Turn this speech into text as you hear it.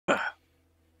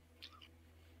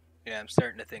Yeah, I'm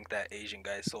starting to think that Asian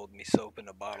guy sold me soap in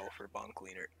a bottle for bunk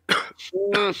cleaner.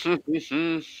 I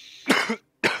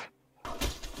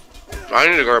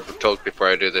need to go up a toke before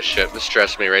I do this shit. This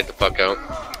stressed me right the fuck out.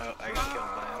 Oh, I got killed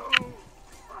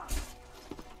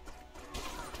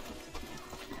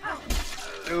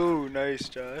by him. Ooh, nice,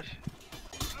 Josh.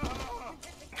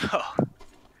 Oh,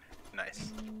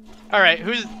 nice. Alright,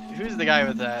 who's the guy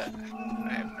with that?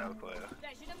 I have no clue.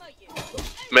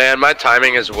 Man, my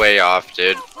timing is way off,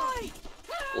 dude.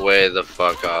 Way the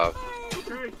fuck off.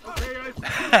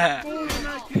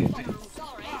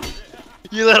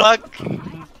 You little fuck.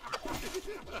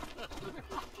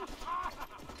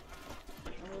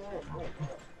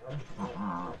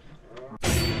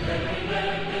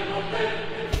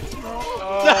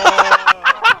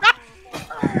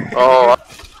 Oh.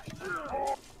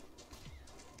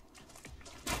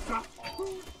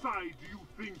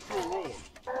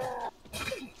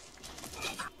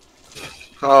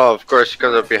 Oh, of course, he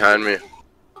comes up behind me.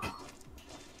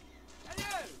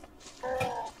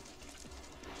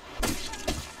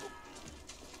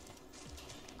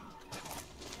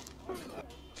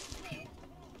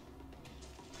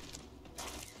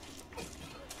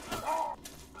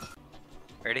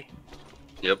 Ready?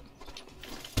 Yep.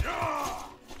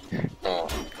 Oh.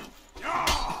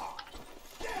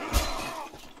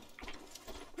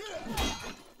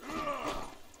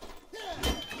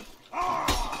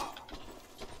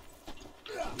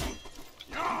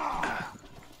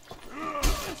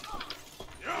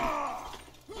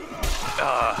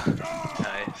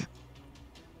 Nice.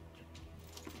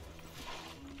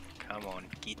 Come on,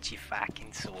 get your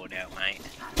fucking sword out, mate.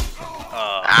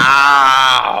 Oh.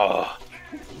 Ow!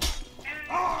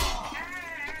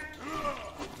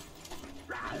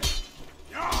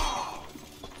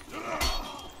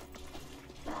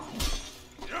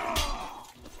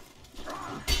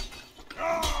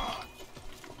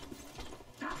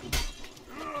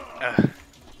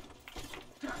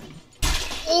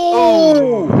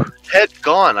 Oh! Head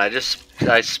gone. I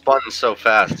spun so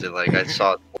fast. I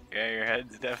saw it. Yeah, your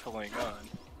head's definitely gone.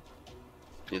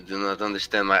 You do not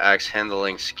understand my axe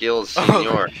handling skills, Oh,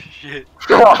 senor. shit.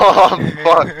 Oh,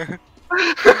 fuck.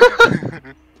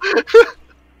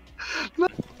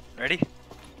 Ready?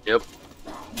 Yep.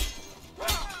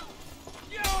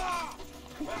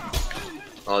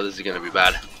 Oh, this is gonna be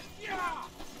bad.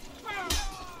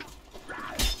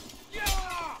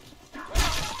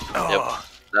 Oh.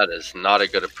 That is not a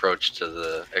good approach to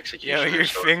the execution. Yo, your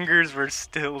fingers were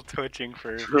still twitching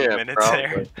for a few Yeah, minutes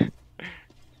probably. there.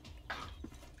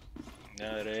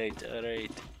 Alright,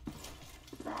 alright.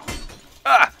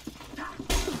 Ah!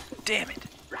 Damn it.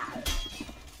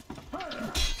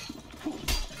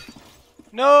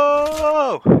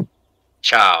 No!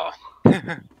 Ciao.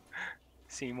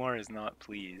 Seymour is not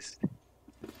pleased.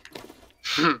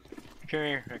 Come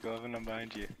here, I go up and I'm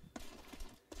behind you.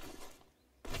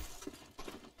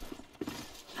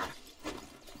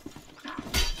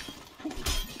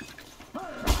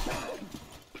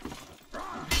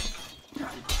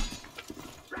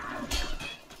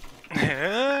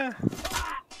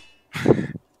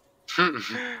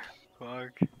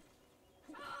 Fuck.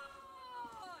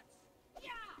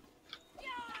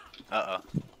 Uh-oh.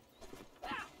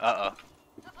 Uh-oh.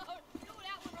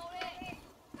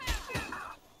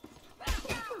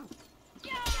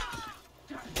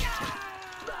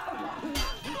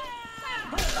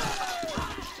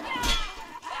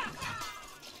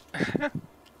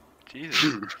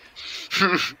 Jesus.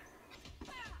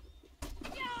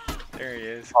 There he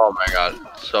is. Oh my god,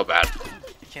 so bad.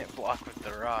 You can't block with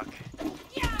the rock.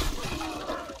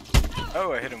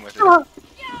 Oh, I hit him with it. I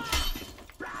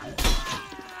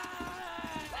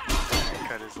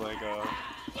cut his leg off.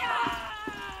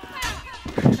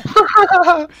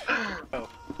 Oh.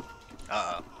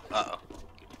 Uh-oh. Uh-oh.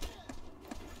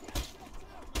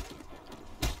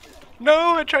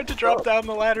 No, I tried to drop down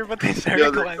the ladder, but they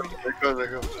started climbing. There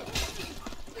goes.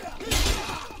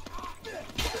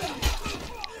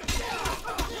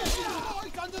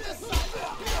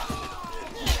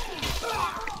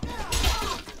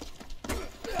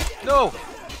 No!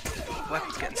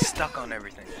 Weapon's getting stuck on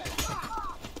everything.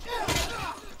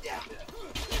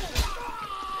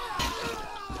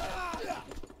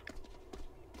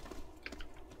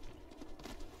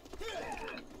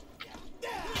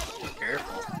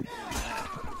 Careful.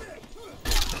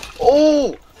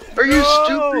 Oh! Are you No!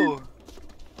 stupid?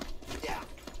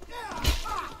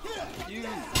 You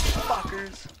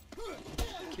fuckers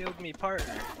killed me,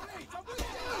 partner.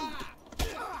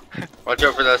 Watch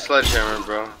out for that sledgehammer,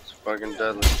 bro. It's fucking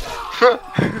deadly.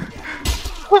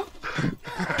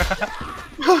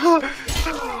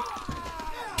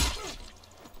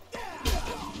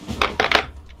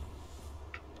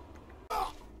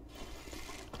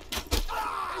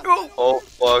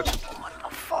 fuck? What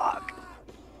the fuck?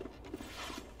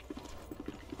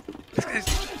 This guy's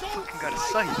fucking got a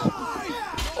sight.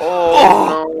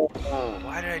 Oh, no.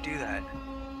 Why did I do that?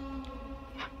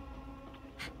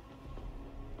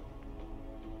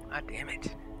 God damn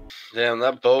it. Damn,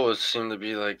 that bow seemed to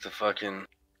be like the fucking...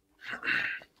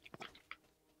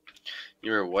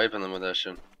 You were wiping them with that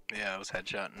shit. Yeah, I was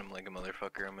headshotting him like a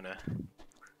motherfucker. I'm gonna...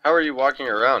 How are you walking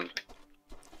around?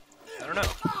 I don't know.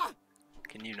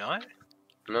 Can you not?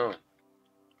 No.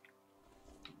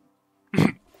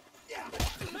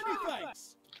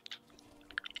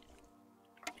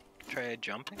 Try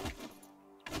jumping?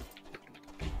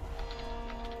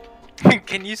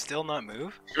 Can you still not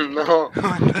move? No.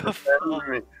 What the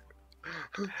fuck?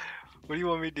 What do you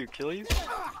want me to do? Kill you?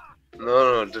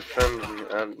 No, defend me.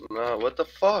 No, what the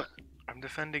fuck? I'm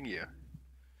defending you.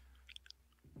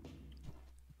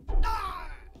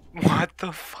 What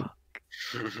the fuck?